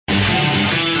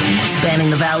spanning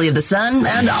the Valley of the Sun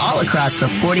and all across the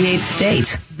 48th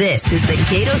state. This is the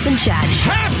Gatos and Chad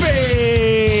Show.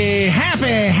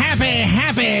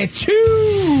 Happy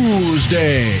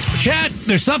Tuesday. Chad,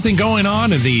 there's something going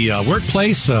on in the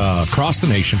workplace across the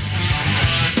nation.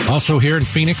 Also here in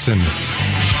Phoenix and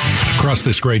across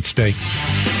this great state.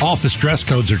 Office dress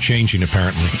codes are changing,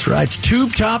 apparently. That's right. It's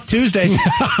Tube Top Tuesdays.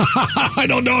 I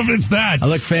don't know if it's that. I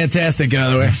look fantastic,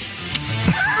 by the way.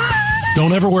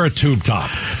 Don't ever wear a tube top.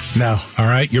 No. All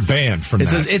right? You're banned from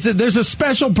that. There's a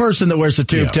special person that wears a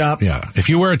tube top. Yeah. If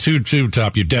you wear a tube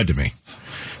top, you're dead to me.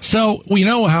 So, we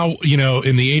know how,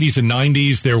 in the 80s and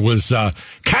 90s, there was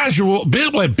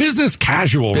business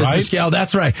casual, right? Oh,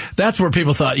 that's right. That's where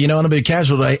people thought, on a big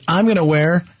casual day, I'm going to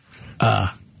wear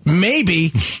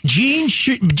maybe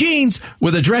jeans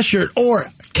with a dress shirt or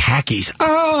khakis.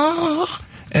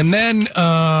 And then,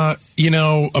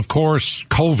 of course,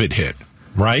 COVID hit,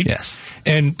 right? Yes.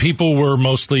 And people were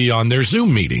mostly on their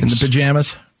Zoom meetings. In the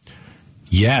pajamas?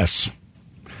 Yes.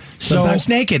 Sometimes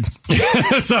naked.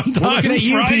 Sometimes, we're looking at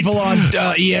you right? people on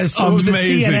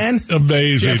CNN?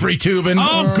 Amazing. Jeffrey Toobin.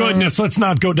 Oh, goodness. Let's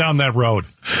not go down that road.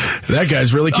 That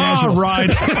guy's really casual. Oh, right.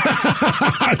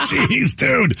 Jeez,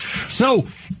 dude. So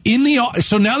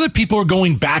now that people are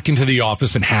going back into the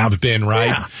office and have been, right?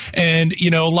 Yeah. And,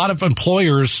 a lot of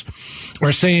employers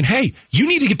are saying, hey, you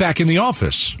need to get back in the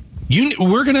office.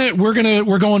 We're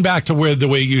going back to the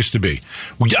way it used to be.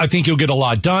 I think you'll get a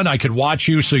lot done. I could watch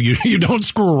you so you don't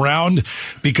screw around,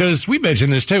 because we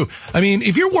mentioned this too. I mean,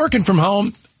 if you're working from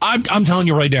home, I'm telling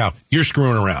you right now, you're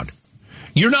screwing around.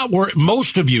 You're not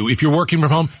most of you, if you're working from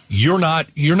home, you're not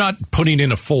putting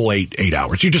in a full eight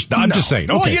hours. I'm just saying.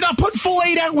 Okay. Well, you're not putting full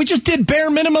 8 hours. We just did bare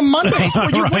minimum Mondays where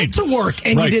you went to work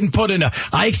and you didn't put in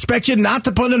I expect you not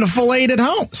to put in a full 8 at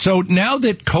home. So now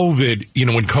that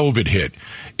COVID, when COVID hit,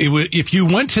 if you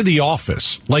went to the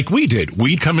office like we did,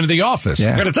 we'd come into the office.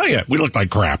 Yeah. I got to tell you, we looked like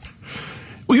crap.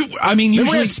 Usually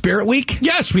we had Spirit Week?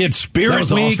 Yes, we had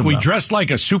Spirit Week. Awesome, we dressed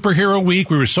like a superhero week.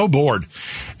 We were so bored.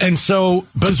 And so...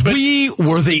 But we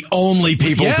were the only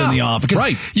people in the office.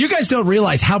 Right. You guys don't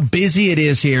realize how busy it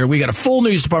is here. We got a full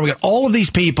news department. We got all of these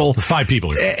people. 5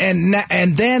 people here.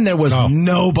 And then there was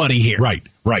nobody here.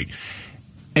 Right.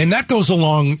 And that goes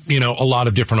along, a lot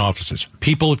of different offices.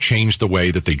 People have changed the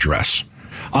way that they dress.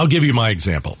 I'll give you my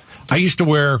example. I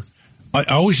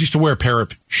always used to wear a pair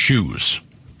of shoes.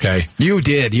 Okay. You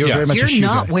did. You were very much a shoe You're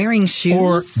not guy. wearing shoes?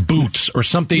 Or boots or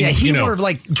something. Yeah, he wore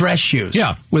like dress shoes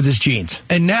with his jeans.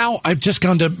 And now I've just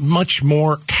gone to much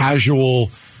more casual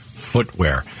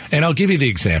footwear. And I'll give you the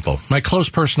example. My close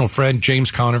personal friend, James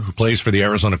Conner, who plays for the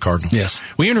Arizona Cardinals. Yes.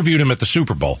 We interviewed him at the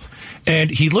Super Bowl. And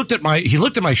he looked at my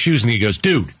shoes and he goes,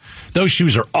 dude, those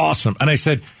shoes are awesome. And I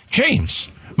said, James,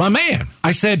 my man,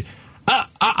 I said,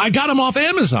 I got them off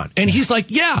Amazon. And he's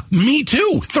like, yeah, me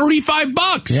too.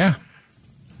 $35. Yeah.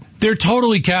 They're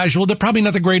totally casual. They're probably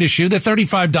not the greatest shoe. They're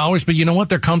 $35, but you know what?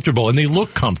 They're comfortable, and they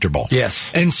look comfortable.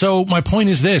 Yes. And so my point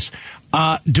is this.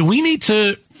 Do we need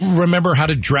to remember how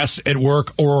to dress at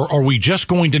work, or are we just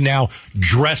going to now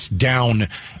dress down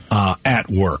at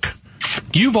work?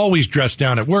 You've always dressed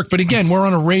down at work, but again, we're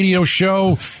on a radio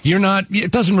show. You're not.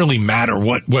 It doesn't really matter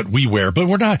what we wear, but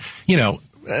we're not,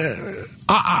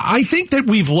 I think that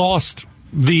we've lost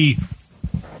the...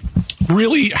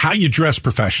 really how you dress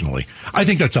professionally. I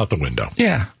think that's out the window.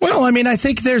 Yeah. Well, I mean, I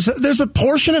think there's a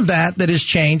portion of that has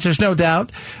changed. There's no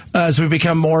doubt as we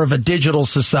become more of a digital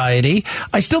society.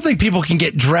 I still think people can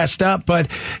get dressed up, but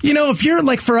if you're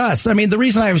like for us, I mean, the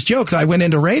reason I was joking, I went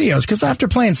into radio is because after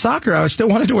playing soccer, I still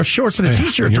wanted to wear shorts and a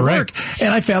t-shirt to work,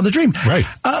 and I found the dream. Right.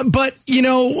 But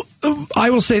I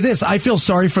will say this: I feel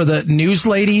sorry for the news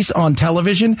ladies on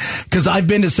television, because I've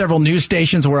been to several news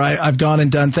stations where I've gone and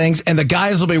done things, and the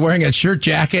guys will be wearing a shirt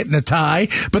jacket and a tie,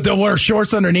 but they'll wear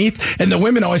shorts underneath, and the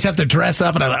women always have to dress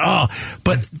up, and I'm like,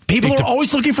 but people are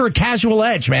always looking for a casual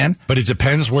edge, man. But it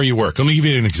depends where you work. Let me give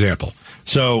you an example.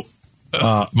 So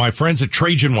my friends at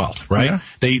Trajan Wealth, right?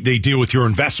 Yeah. They deal with your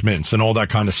investments and all that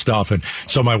kind of stuff. And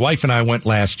so my wife and I went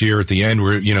last year at the end,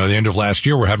 the end of last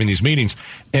year, we're having these meetings.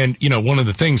 And, one of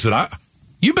the things that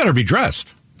you better be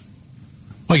dressed.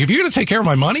 Like, if you're going to take care of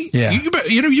my money,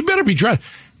 you better be dressed.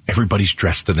 Everybody's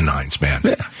dressed to the nines, man.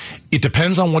 Yeah. It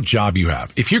depends on what job you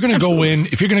have. If you're going to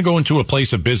go into a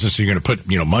place of business and you're going to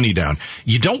put, money down,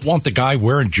 you don't want the guy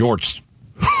wearing jorts.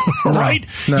 Right?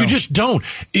 No. You just don't.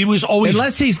 It was always...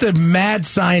 Unless he's the mad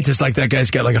scientist, like that guy's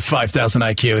got like a 5,000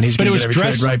 IQ and he's going to get every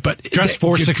trade right. But dress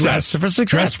for success.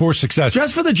 Dress for success.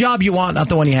 Dress for the job you want, not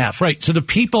the one you have. Right. So the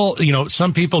people,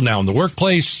 some people now in the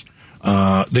workplace,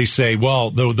 they say,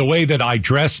 well, the way that I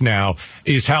dress now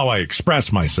is how I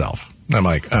express myself. I'm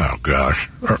like, oh, gosh.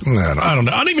 I don't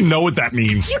know. I don't even know what that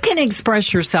means. You can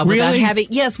express yourself Really?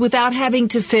 without having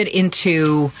to fit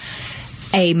into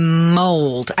a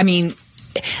mold. I mean,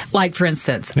 like, for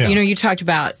instance, you talked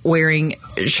about wearing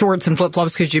shorts and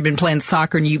flip-flops because you've been playing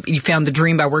soccer and you found the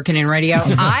dream by working in radio.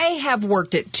 I have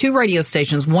worked at 2 radio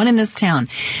stations, one in this town,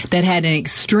 that had an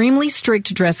extremely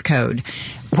strict dress code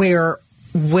where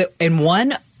in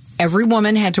one, every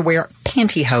woman had to wear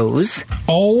pantyhose.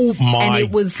 Oh, my And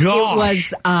it was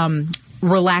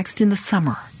relaxed in the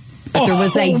summer. But there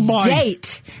was a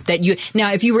date that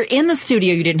now, if you were in the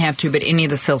studio, you didn't have to, but any of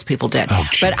the salespeople did.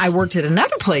 But I worked at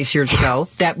another place years ago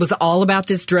that was all about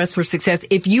this dress for success.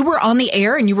 If you were on the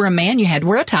air and you were a man, you had to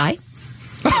wear a tie.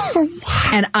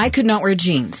 And I could not wear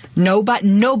jeans.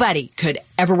 Nobody could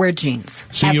ever wear jeans.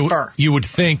 So ever. You would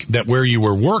think that where you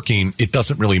were working, it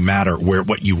doesn't really matter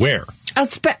what you wear.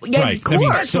 Right. Of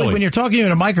course. When you're talking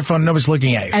in a microphone, nobody's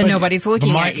looking at you. And nobody's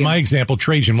looking at you. My example,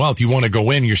 Trajan Wealth, you want to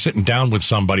go in, you're sitting down with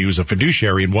somebody who's a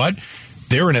fiduciary, and what?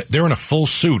 They're in a full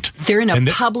suit. They're in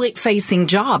a public-facing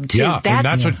job, too. Yeah,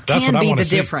 that's what I want to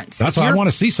see. Difference. That's why I want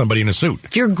to see somebody in a suit.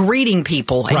 If you're greeting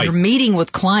people and you're meeting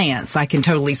with clients, I can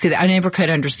totally see that. I never could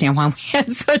understand why we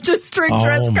had such a strict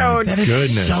dress code. That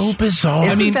is so bizarre.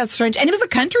 Isn't that strange? And it was a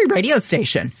country radio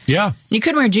station. Yeah. You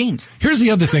couldn't wear jeans. Here's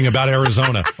the other thing about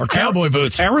Arizona. Or cowboy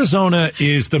boots. Arizona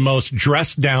is the most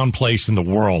dressed-down place in the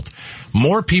world.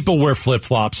 More people wear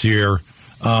flip-flops here.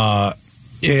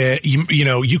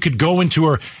 You could go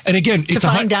into and again, it's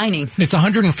fine dining. It's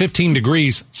 115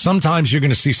 degrees. Sometimes you're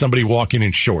going to see somebody walking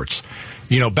in shorts.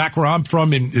 Back where I'm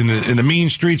from, in the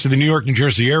mean streets of the New York, New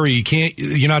Jersey area,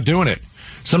 you're not doing it.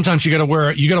 Sometimes you got to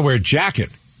wear a jacket.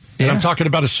 And I'm talking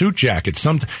about a suit jacket.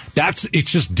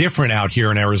 It's just different out here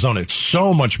in Arizona. It's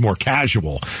so much more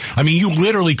casual. I mean, you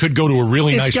literally could go to a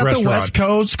really nice restaurant. It's got the West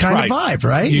Coast kind of vibe,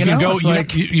 right? You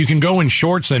can go in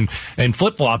shorts and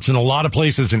flip-flops in a lot of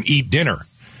places and eat dinner.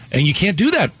 And you can't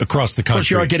do that across the country. Of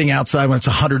course, you are getting outside when it's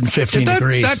 115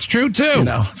 degrees. That's true, too.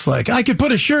 It's like, I could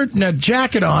put a shirt and a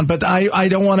jacket on, but I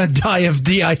don't want to die of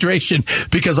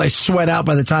dehydration because I sweat out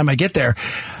by the time I get there.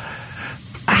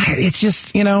 It's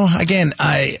just, again,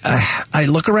 I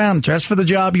look around, dress for the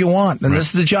job you want, and this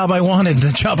is the job I wanted.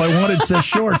 The job I wanted says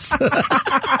shorts.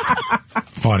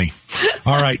 Funny.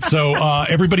 All right, so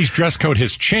everybody's dress code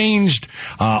has changed.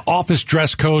 Office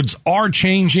dress codes are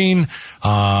changing.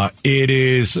 It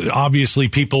is obviously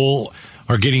people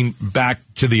are getting back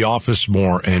to the office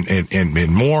more and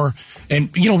more. And,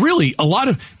 really, a lot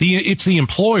of it's the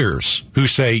employers who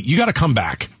say, you got to come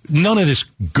back. None of this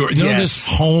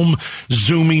home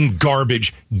Zooming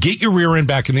garbage. Get your rear end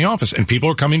back in the office. And people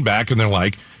are coming back and they're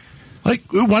like,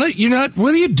 what are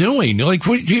you doing? Like,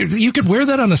 you could wear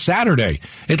that on a Saturday.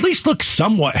 At least look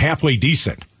somewhat halfway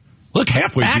decent. Look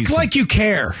halfway decent. Act like you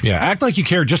care. Yeah, act like you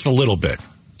care just a little bit.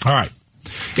 All right.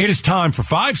 It is time for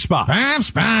 5 Spot. 5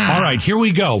 Spot. All right, here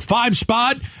we go. 5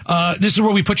 Spot. This is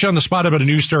where we put you on the spot about a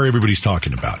news story everybody's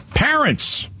talking about.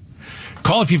 Parents,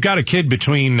 call if you've got a kid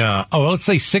between, let's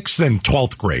say 6th and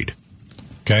 12th grade.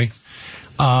 Okay?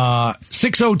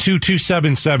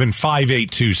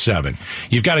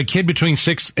 602-277-5827. You've got a kid between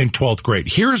 6th and 12th grade.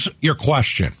 Here's your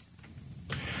question.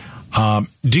 Do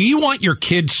you want your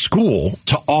kid's school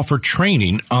to offer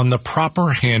training on the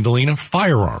proper handling of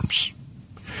firearms?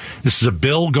 This is a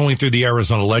bill going through the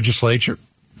Arizona legislature.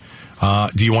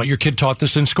 Do you want your kid taught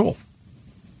this in school?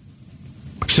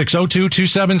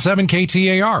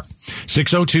 602-277-KTAR.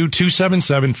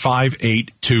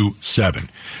 602-277-5827.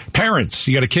 Parents,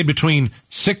 you got a kid between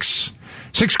 6th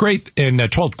grade and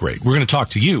 12th grade. We're going to talk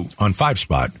to you on 5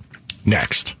 Spot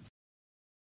next.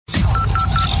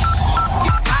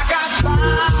 I got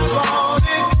 5 on it.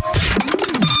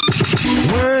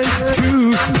 1,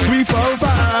 2, 3, 4,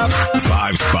 5.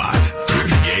 5 Spot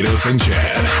with Gatos and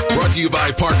Chad. Brought to you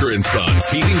by Parker & Sons.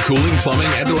 Heating, cooling, plumbing,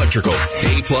 and electrical.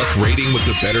 A+ rating with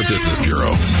the Better Business Bureau.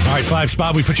 All right, 5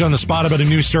 Spot. We put you on the spot about a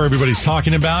news story everybody's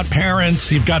talking about.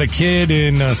 Parents, you've got a kid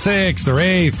in 6th or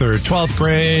 8th or 12th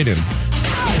grade, and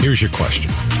here's your question.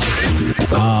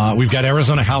 We've got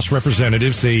Arizona House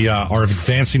representatives. They are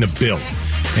advancing a bill,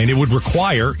 and it would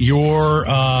require your,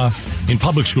 in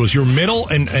public schools, your middle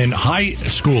and high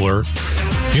schooler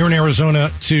here in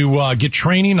Arizona to get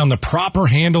training on the proper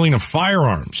handling of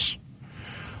firearms.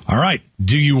 All right.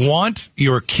 Do you want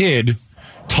your kid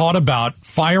taught about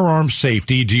firearm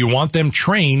safety? Do you want them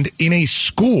trained in a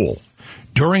school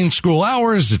during school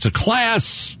hours? It's a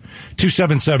class.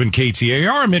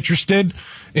 277-KTAR. I'm interested.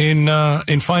 in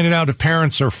finding out if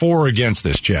parents are for or against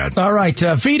this, Chad. All right,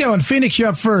 Vito and Phoenix, you're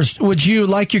up first. Would you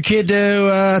like your kid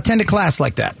to attend a class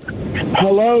like that?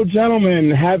 Hello,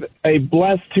 gentlemen. Have a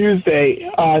blessed Tuesday.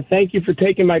 Thank you for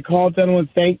taking my call, gentlemen.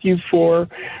 Thank you for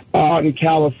out in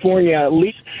California. At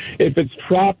least if it's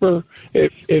proper,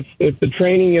 if the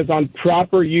training is on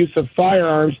proper use of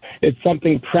firearms, it's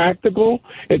something practical.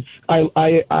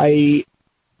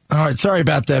 All right, sorry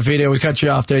about that, Vito. We cut you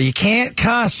off there. You can't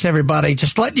cuss, everybody.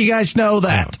 Just letting you guys know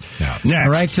that. Yeah.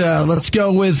 Next. All right, let's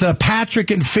go with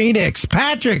Patrick in Phoenix.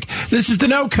 Patrick, this is the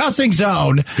no cussing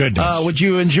zone. Goodness. Would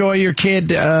you enjoy your kid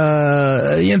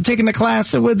taking the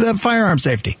class with firearm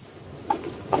safety?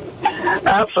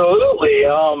 Absolutely.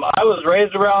 I was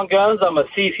raised around guns. I'm a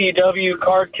CCW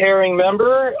card-carrying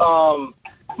member.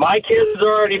 My kids have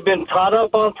already been taught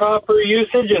up on proper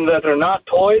usage and that they're not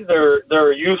toys.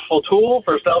 They're a useful tool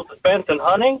for self-defense and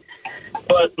hunting.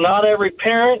 But not every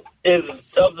parent is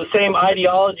of the same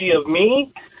ideology of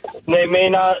me. They may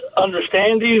not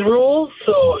understand these rules.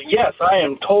 So, yes, I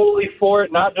am totally for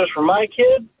it, not just for my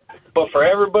kid, but for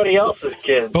everybody else's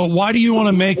kids. But why do you want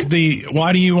to make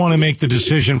the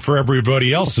decision for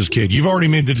everybody else's kid? You've already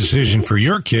made the decision for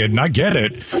your kid, and I get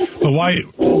it. But why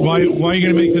are you going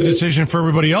to make the decision for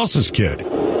everybody else's kid?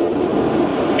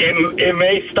 It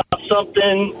may stop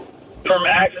something from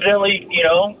accidentally,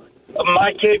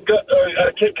 a kid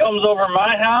comes over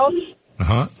my house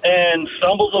and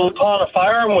stumbles upon a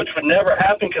firearm, which would never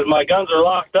happen because my guns are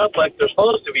locked up like they're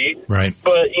supposed to be. Right.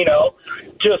 But,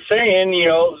 just saying,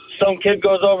 some kid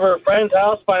goes over a friend's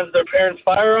house, finds their parents'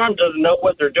 firearm, doesn't know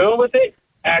what they're doing with it,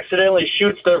 accidentally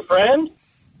shoots their friend.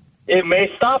 It may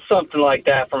stop something like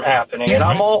that from happening. Yeah. And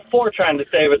I'm all for trying to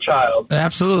save a child.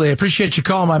 Absolutely. I appreciate your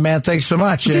call, my man. Thanks so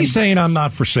much. Is he saying I'm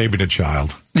not for saving a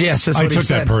child? Yes, that's what I took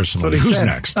that personally. Who's said.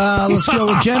 Next? Let's go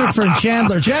with Jennifer and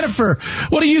Chandler. Jennifer,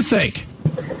 what do you think?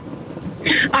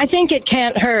 I think it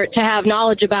can't hurt to have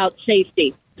knowledge about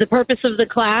safety. The purpose of the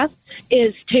class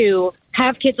is to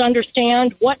have kids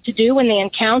understand what to do when they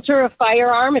encounter a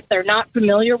firearm. If they're not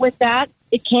familiar with that,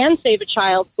 it can save a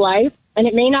child's life, and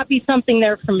it may not be something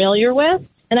they're familiar with.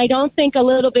 And I don't think a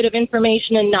little bit of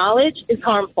information and knowledge is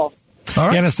harmful. All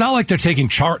right. Yeah, and it's not like they're taking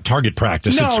target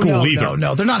practice at school either.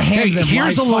 No, they're not handing them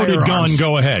here's a loaded firearms. gun,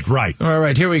 go ahead. Right. All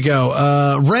right, here we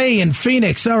go. Ray in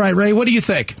Phoenix. All right, Ray, what do you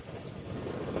think?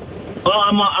 Well,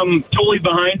 I'm totally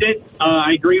behind it.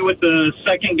 I agree with the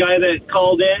second guy that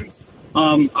called in.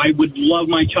 I would love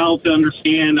my child to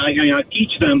understand. I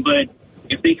teach them, but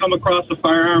if they come across a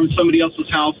firearm in somebody else's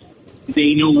house,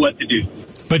 they know what to do.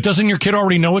 But doesn't your kid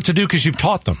already know what to do because you've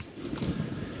taught them?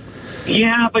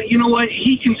 Yeah, but you know what?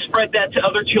 He can spread that to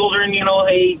other children.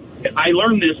 Hey, I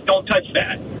learned this. Don't touch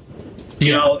that.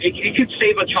 Yeah. It could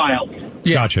save a child.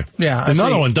 Yeah. Gotcha. Yeah,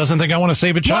 Another one doesn't think I want to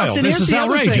save a child. Plus, this is the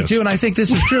other outrageous. thing, too, and I think this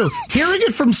is true. Hearing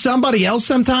it from somebody else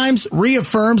sometimes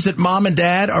reaffirms that mom and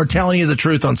dad are telling you the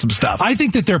truth on some stuff. I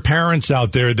think that there are parents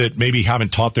out there that maybe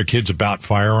haven't taught their kids about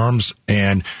firearms,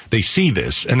 and they see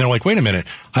this, and they're like, wait a minute,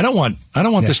 I don't want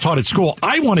this taught at school.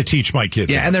 I want to teach my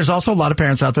kid. Yeah, and there's also a lot of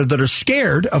parents out there that are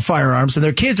scared of firearms, and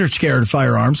their kids are scared of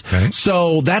firearms. Okay.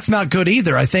 So that's not good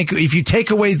either. I think if you take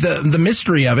away the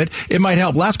mystery of it, it might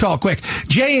help. Last call, quick.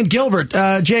 Jay and Gilbert.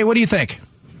 Jay, what do you think?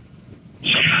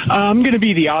 I'm going to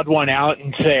be the odd one out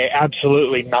and say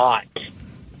absolutely not.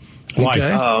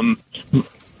 Why?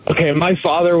 Okay, my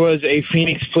father was a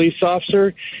Phoenix police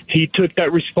officer. He took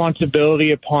that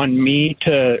responsibility upon me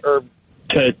to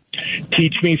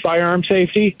teach me firearm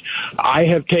safety. I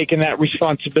have taken that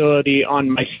responsibility on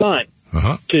my son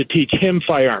to teach him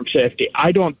firearm safety.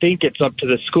 I don't think it's up to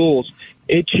the schools.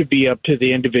 It should be up to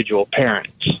the individual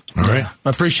parents. All right. I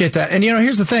appreciate that. And,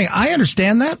 here's the thing. I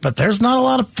understand that, but there's not a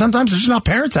lot of, sometimes there's just not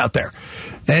parents out there.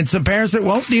 And some parents that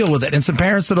won't deal with it. And some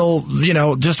parents that'll,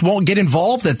 just won't get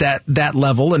involved at that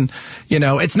level. And,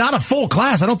 it's not a full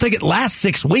class. I don't think it lasts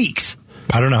 6 weeks.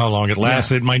 I don't know how long it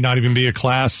lasts. Yeah. It might not even be a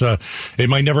class. It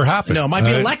might never happen. No, it might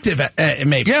be elective,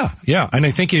 maybe. Yeah. And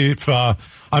I think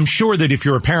I'm sure that if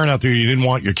you're a parent out there, you didn't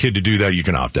want your kid to do that, you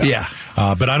can opt out. Yeah.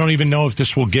 But I don't even know if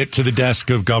this will get to the desk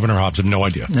of Governor Hobbs. I have no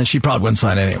idea. And she probably wouldn't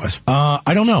sign anyways.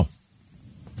 I don't know.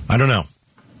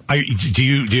 Do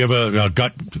you have a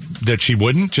gut that she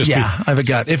wouldn't? I have a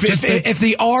gut. If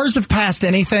the R's have passed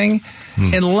anything,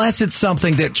 unless it's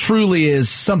something that truly is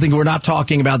something we're not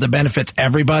talking about that benefits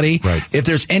everybody, right. If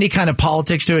there's any kind of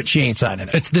politics to it, she ain't signing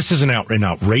it. This is an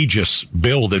outrageous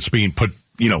bill that's being put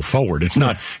forward. It's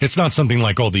not something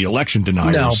like, the election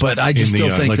deniers. No, but I just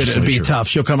still think that it'd be tough.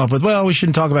 She'll come up with, we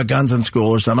shouldn't talk about guns in school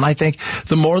or something. I think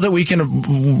the more that we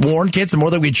can warn kids, the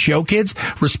more that we'd show kids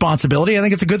responsibility, I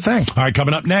think it's a good thing. All right,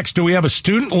 coming up next, do we have a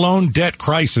student loan debt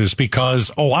crisis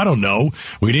because, I don't know,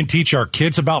 we didn't teach our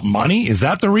kids about money? Is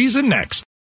that the reason? Next.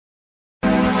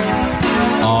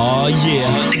 Oh,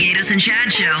 yeah. The Gatos and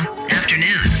Chad Show,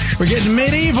 afternoons. We're getting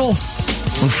medieval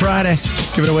on Friday.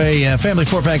 Giving away family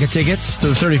 4-pack of tickets to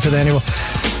the 35th Annual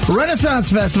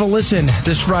Renaissance Festival. Listen,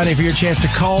 this Friday for your chance to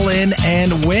call in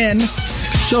and win.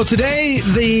 So today,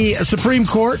 the Supreme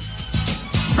Court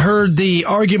heard the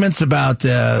arguments about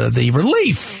the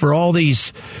relief for all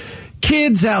these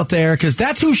kids out there, because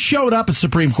that's who showed up at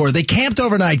Supreme Court. They camped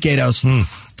overnight, Gatos,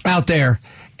 out there.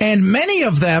 And many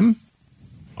of them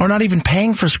are not even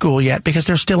paying for school yet because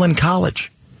they're still in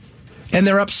college. And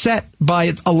they're upset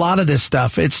by a lot of this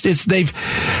stuff. They're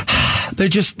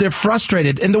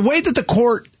frustrated. And the way that the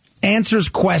court asks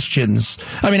questions,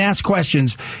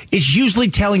 is usually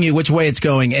telling you which way it's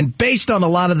going. And based on a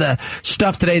lot of the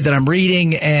stuff today that I'm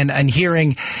reading and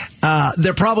hearing,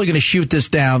 they're probably going to shoot this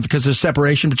down because there's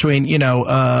separation between, you're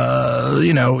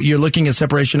looking at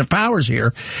separation of powers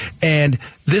here. And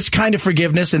this kind of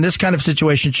forgiveness and this kind of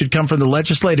situation should come from the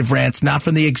legislative branch, not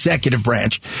from the executive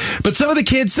branch. But some of the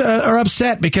kids are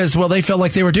upset because, they felt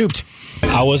like they were duped.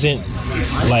 I wasn't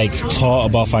taught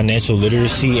about financial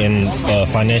literacy and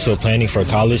financial planning for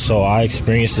college, so I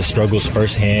experienced the struggles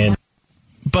firsthand.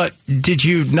 But did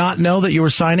you not know that you were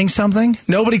signing something?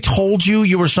 Nobody told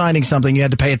you were signing something. You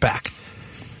had to pay it back.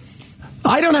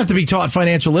 I don't have to be taught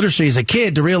financial literacy as a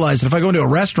kid to realize that if I go into a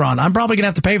restaurant, I'm probably going to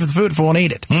have to pay for the food if I won't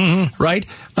eat it. Mm-hmm. Right?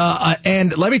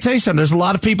 And let me tell you something. There's a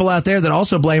lot of people out there that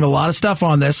also blame a lot of stuff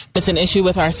on this. It's an issue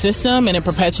with our system, and it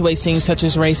perpetuates things such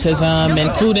as racism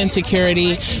and food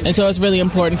insecurity. And so it's really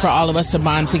important for all of us to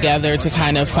bond together to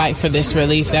kind of fight for this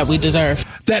relief that we deserve.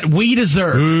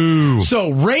 Ooh.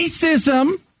 So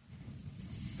racism,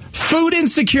 food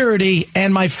insecurity,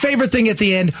 and my favorite thing at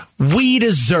the end, we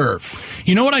deserve.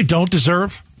 You know what I don't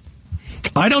deserve?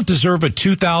 I don't deserve a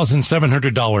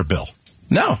 $2,700 bill.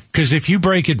 No. Because if you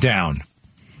break it down,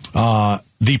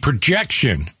 the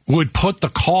projection would put the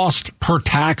cost per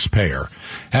taxpayer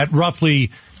at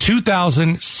roughly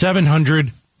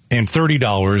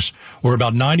 $2,730, or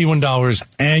about $91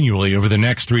 annually over the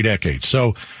next 3 decades.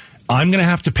 So I'm going to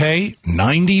have to pay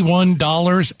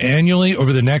 $91 annually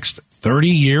over the next 30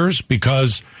 years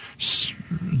because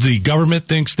the government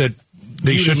thinks that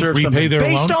they shouldn't repay their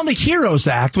loan? Based on the HEROES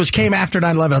Act, which came after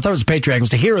 9/11. I thought it was the Patriot Act. It was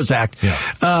the HEROES Act. Yeah.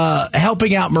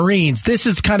 Helping out Marines. This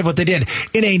is kind of what they did.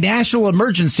 In a national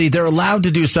emergency, they're allowed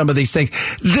to do some of these things.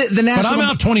 The national, but I'm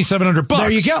out $2,700.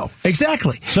 There you go.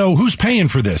 Exactly. So who's paying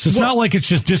for this? It's not like it's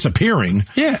just disappearing.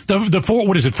 Yeah.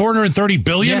 What is it, $430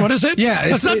 billion? Yeah. What is it? Yeah.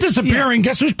 It's not disappearing.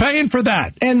 Yeah. Guess who's paying for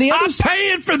that? And I'm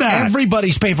paying for that.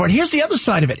 Everybody's paying for it. Here's the other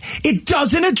side of it. It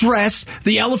doesn't address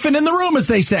the elephant in the room, as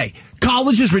they say.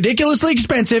 College is ridiculously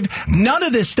expensive. None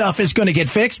of this stuff is going to get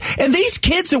fixed. And these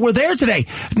kids that were there today,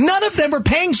 none of them are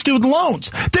paying student loans.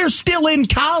 They're still in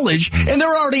college, and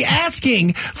they're already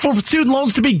asking for student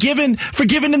loans to be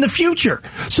forgiven in the future.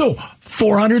 So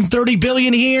 $430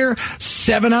 billion here,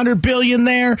 $700 billion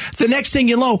there. The next thing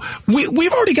you know,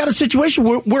 we've already got a situation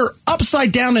where we're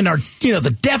upside down in our,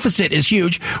 the deficit is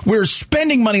huge. We're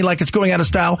spending money like it's going out of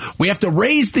style. We have to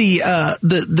raise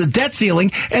the debt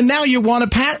ceiling, and now you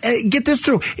want to get this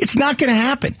through. It's not going to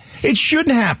happen. It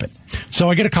shouldn't happen. So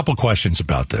I get a couple questions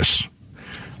about this.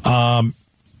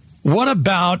 What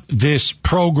about this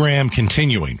program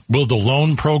continuing? Will the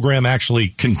loan program actually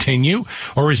continue,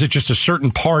 or is it just a certain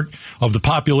part of the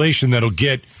population that'll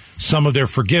get some of their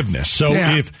forgiveness?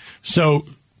 So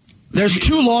there's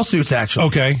 2 lawsuits, actually.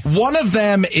 Okay. One of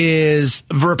them is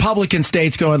Republican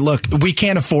states going, look, we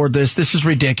can't afford this. This is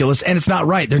ridiculous. And it's not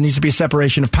right. There needs to be a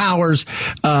separation of powers.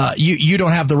 You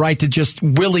don't have the right to just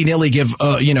willy-nilly give,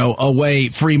 away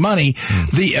free money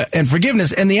and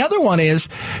forgiveness. And the other one is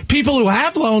people who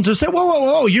have loans are saying,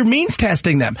 whoa, you're means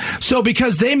testing them. So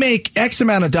because they make X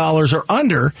amount of dollars or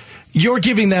under, you're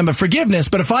giving them a forgiveness,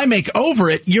 but if I make over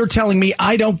it, you're telling me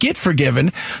I don't get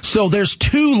forgiven. So there's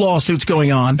 2 lawsuits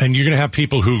going on. And you're going to have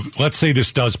people who, let's say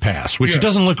this does pass, which it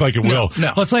doesn't look like it will.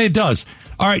 No. Let's say it does.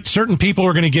 All right, certain people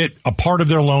are going to get a part of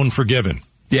their loan forgiven.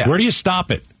 Yeah. Where do you stop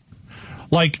it?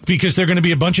 Because they're going to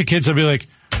be a bunch of kids that'll be like,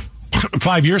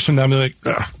 5 years from now, they're like,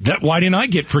 why didn't I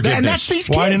get forgiveness? And that's these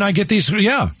kids. Why didn't I get these?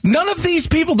 Yeah. None of these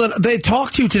people that they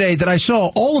talked to today that I saw,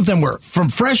 all of them were from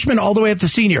freshman all the way up to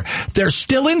senior. They're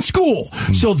still in school,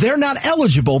 so they're not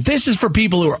eligible. This is for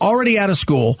people who are already out of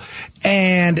school,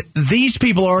 And these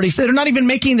people already said they're not even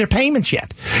making their payments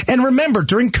yet. And remember,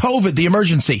 during COVID, the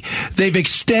emergency, they've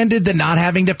extended the not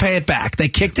having to pay it back. They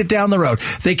kicked it down the road.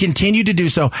 They continue to do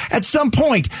so. At some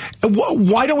point,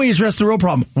 why don't we address the real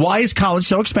problem? Why is college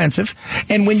so expensive?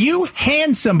 And when you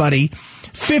hand somebody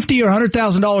 $50,000 or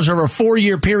 $100,000 over a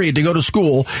 4-year period to go to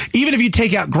school, even if you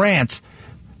take out grants,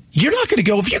 you're not going to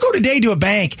go. If you go today to a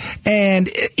bank, and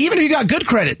even if you got good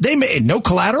credit, they may no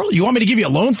collateral. You want me to give you a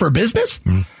loan for a business?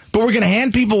 But we're going to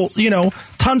hand people,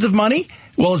 tons of money?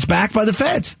 Well, it's backed by the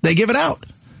feds. They give it out.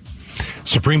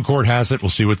 Supreme Court has it. We'll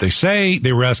see what they say.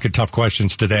 They were asking tough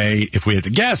questions today. If we had to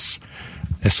guess,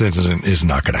 this is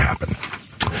not going to happen.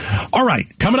 All right.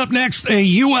 Coming up next, a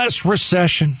U.S.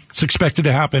 recession. It's expected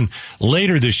to happen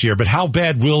later this year, but how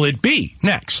bad will it be?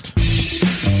 Next.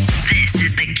 This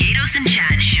is the Gatos and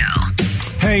Chad Show.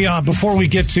 Hey, before we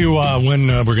get to when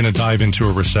we're going to dive into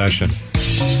a recession,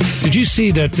 did you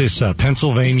see that this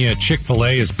Pennsylvania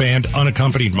Chick-fil-A has banned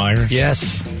unaccompanied minors?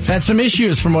 Yes. Had some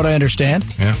issues from what I understand.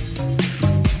 Yeah.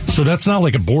 So that's not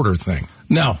like a border thing.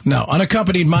 No.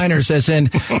 Unaccompanied minors, as in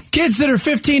kids that are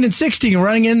 15 and 16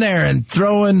 running in there and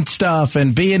throwing stuff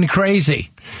and being crazy.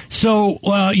 So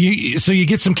you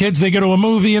get some kids, they go to a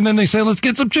movie, and then they say, let's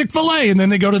get some Chick-fil-A, and then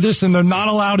they go to this, and they're not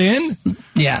allowed in?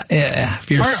 Yeah.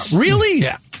 Really?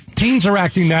 Yeah. Teens are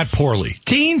acting that poorly.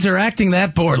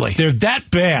 They're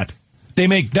that bad. They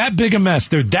make that big a mess.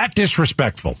 They're that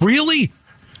disrespectful. Really?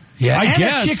 Yeah. I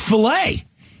guess. Chick-fil-A.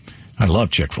 I love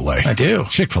Chick-fil-A. I do.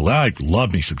 Chick-fil-A. I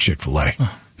love me some Chick-fil-A.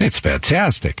 It's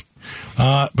fantastic.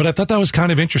 But I thought that was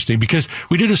kind of interesting because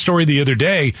we did a story the other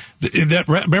day.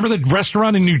 Remember the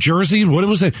restaurant in New Jersey? What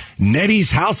was it?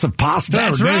 Nettie's House of Pasta?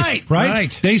 That's right.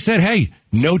 Right. They said, hey,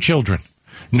 no children.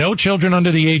 No children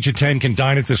under the age of 10 can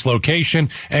dine at this location,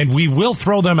 and we will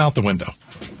throw them out the window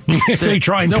if they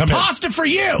try and come in. No pasta for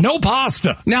you. No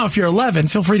pasta. Now, if you're 11,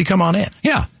 feel free to come on in.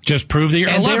 Yeah, just prove that you're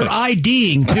 11. And they're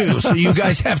IDing, too, so you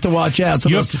guys have to watch out.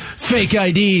 Some of those fake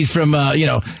IDs from,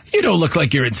 you don't look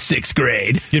like you're in 6th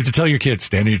grade. You have to tell your kids,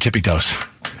 stand on your tippy toes.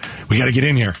 We got to get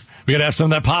in here. We got to have some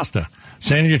of that pasta.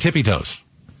 Stand on your tippy toes.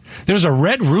 There's a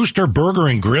Red Rooster Burger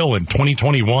and Grill in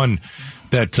 2021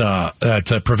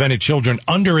 that prevented children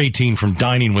under 18 from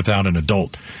dining without an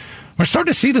adult. We're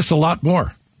starting to see this a lot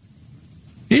more.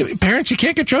 Parents, you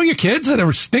can't control your kids at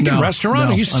a stinking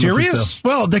restaurant? Are you serious? So.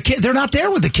 Well, they're not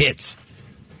there with the kids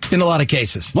in a lot of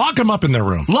cases. Lock them up in their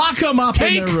room.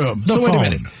 Take in their room. So wait a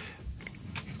minute.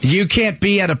 You can't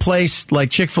be at a place like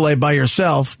Chick-fil-A by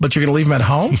yourself, but you're going to leave them at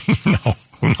home? No,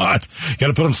 I'm not. You got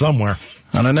to put them somewhere.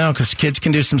 I don't know, because kids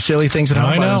can do some silly things at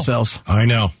home by themselves. I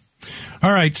know.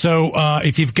 All right, so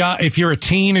if you're a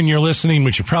teen and you're listening,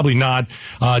 which you're probably not,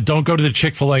 don't go to the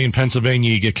Chick-fil-A in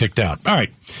Pennsylvania. You get kicked out. All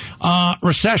right,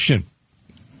 recession.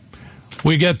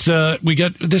 We get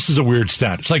this is a weird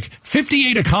stat. It's like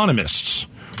 58 economists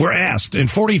were asked, and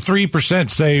 43%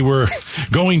 say we're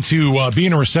going to be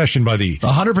in a recession by the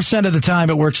 100% of the time.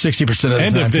 It works 60% of the time.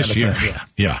 End of this year.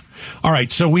 Yeah. All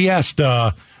right, so we asked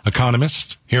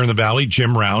economist here in the Valley,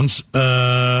 Jim Rounds,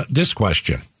 this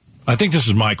question. I think this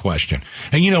is my question.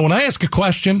 And, when I ask a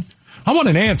question, I want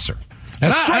an answer.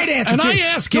 A straight answer, and too. I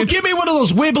ask Don't give me one of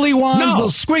those wibbly ones,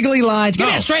 those squiggly lines. Give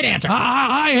me a No. straight answer.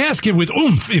 I ask it with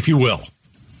oomph, if you will.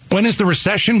 When is the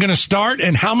recession going to start,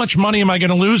 and how much money am I going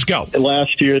to lose? Go.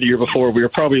 Last year, the year before, we were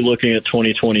probably looking at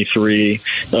 2023,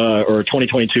 or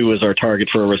 2022 was our target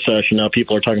for a recession. Now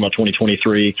people are talking about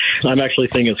 2023. I'm actually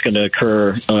thinking it's going to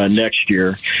occur next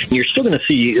year. And you're still going to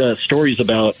see stories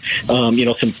about,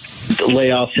 some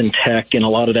layoffs in tech, and a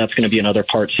lot of that's going to be in other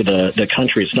parts of the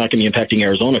country. It's not going to be impacting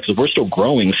Arizona because we're still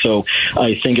growing, so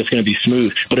I think it's going to be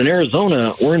smooth. But in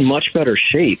Arizona, we're in much better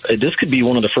shape. This could be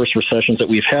one of the first recessions that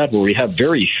we've had where we have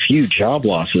very few job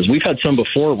losses. We've had some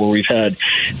before where we've had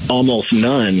almost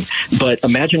none, but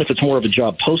imagine if it's more of a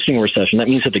job posting recession. That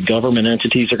means that the government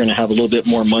entities are going to have a little bit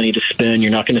more money to spend.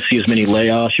 You're not going to see as many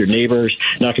layoffs. Your neighbors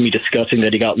not going to be discussing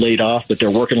that he got laid off, but they're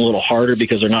working a little harder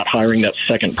because they're not hiring that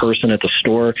second person at the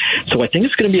store. So I think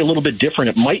it's going to be a little bit different.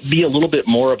 It might be a little bit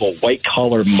more of a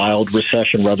white-collar, mild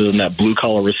recession rather than that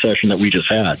blue-collar recession that we just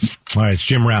had. All right, it's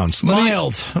Jim Rounds.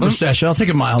 Mild recession. I'll take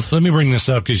it mild. Let me bring this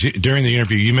up because during the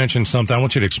interview you mentioned something. I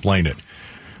want you to explain it.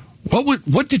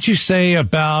 What did you say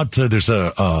about there's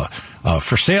a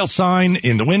for sale sign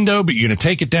in the window, but you're going to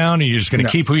take it down and you're just going to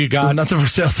keep who you got? Not the for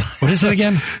sale sign. What is it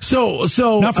again? So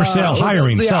not for sale,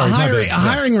 hiring. Sorry,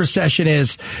 hiring recession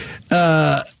is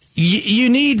you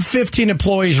need 15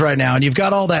 employees right now, and you've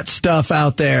got all that stuff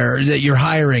out there that you're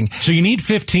hiring. So you need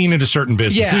 15 at a certain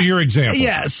business. Yeah. So your example.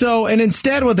 Yeah. So, and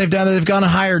instead what they've done is they've gone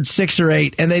and hired 6 or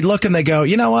 8, and they look and they go,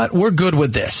 you know what? We're good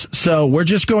with this. So we're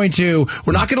not going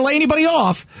to lay anybody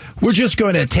off. We're just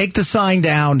going to take the sign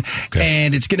down,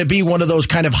 and it's going to be one of those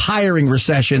kind of hiring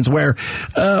recessions where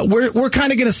we're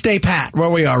kind of going to stay pat where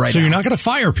we are right now. So you're not going to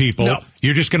fire people. No.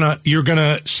 You're just you're going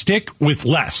to stick with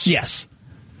less. Yes.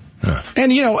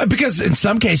 And, because in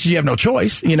some cases you have no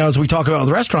choice, as we talk about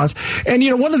with restaurants. And,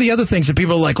 one of the other things that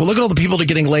people are like, well, look at all the people that are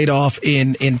getting laid off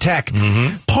in tech.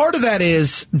 Mm-hmm. Part of that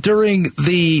is during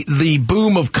the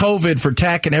boom of COVID for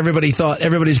tech, and everybody thought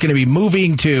everybody's going to be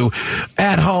moving to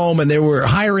at home, and they were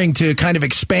hiring to kind of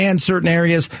expand certain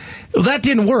areas. Well, that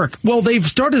didn't work. Well, they've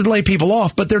started to lay people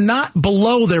off, but they're not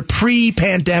below their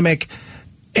pre-pandemic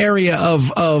area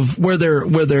of where their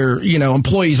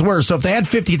employees were. So if they had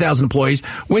 50,000 employees,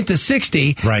 went to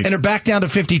 60, right, and are back down to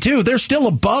 52, they're still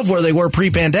above where they were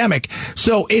pre-pandemic.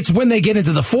 So it's when they get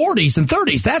into the 40s and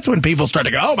 30s, that's when people start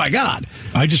to go, oh my God.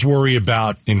 I just worry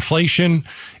about inflation.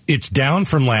 It's down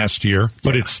from last year,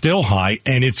 but it's still high,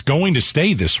 and it's going to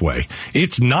stay this way.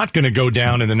 It's not going to go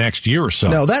down in the next year or so.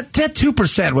 No, that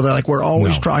 2%, where they're like, we're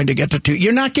always trying to get to 2%.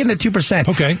 You're not getting to 2%.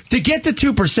 Okay. To get to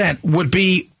 2% would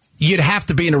be, you'd have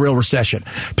to be in a real recession.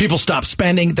 People stop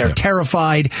spending. They're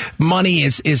terrified. Money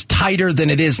is tighter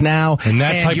than it is now. And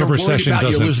that type of recession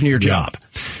doesn't. You're losing your job.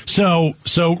 So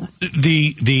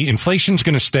the inflation's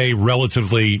going to stay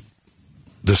relatively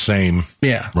the same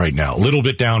right now. A little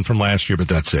bit down from last year, but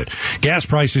that's it. Gas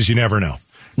prices, you never know.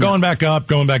 Going back up,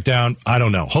 going back down, I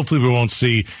don't know. Hopefully we won't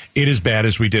see it as bad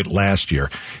as we did last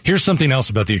year. Here's something else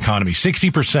about the economy.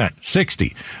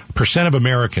 60% of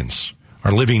Americans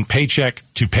are living paycheck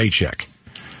to paycheck.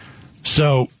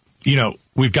 So,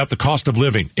 we've got the cost of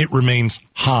living. It remains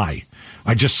high.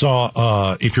 I just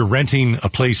saw, if you're renting a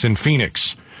place in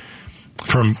Phoenix,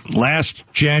 from last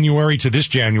January to this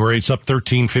January, it's up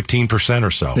 15%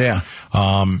 or so. Yeah.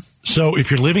 So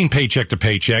if you're living paycheck to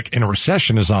paycheck and a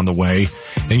recession is on the way,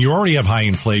 and you already have high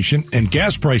inflation and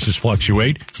gas prices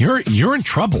fluctuate, you're in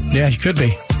trouble. Yeah, you could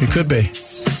be. You could be.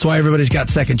 That's why everybody's got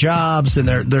second jobs, and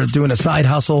they're doing a side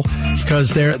hustle,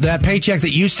 because that paycheck that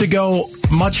used to go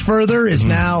much further is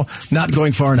now not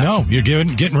going far enough. No, you're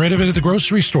getting rid of it at the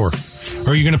grocery store. Or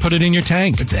are you going to put it in your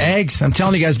tank? It's eggs. I'm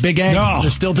telling you guys, big egg. No.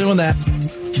 They're still doing that.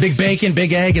 Big bacon,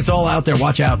 big egg. It's all out there.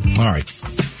 Watch out. All right.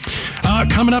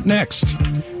 Coming up next,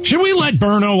 should we let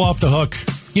Berno off the hook?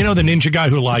 The ninja guy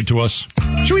who lied to us?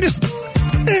 Should we just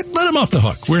let him off the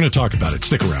hook? We're going to talk about it.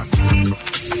 Stick around.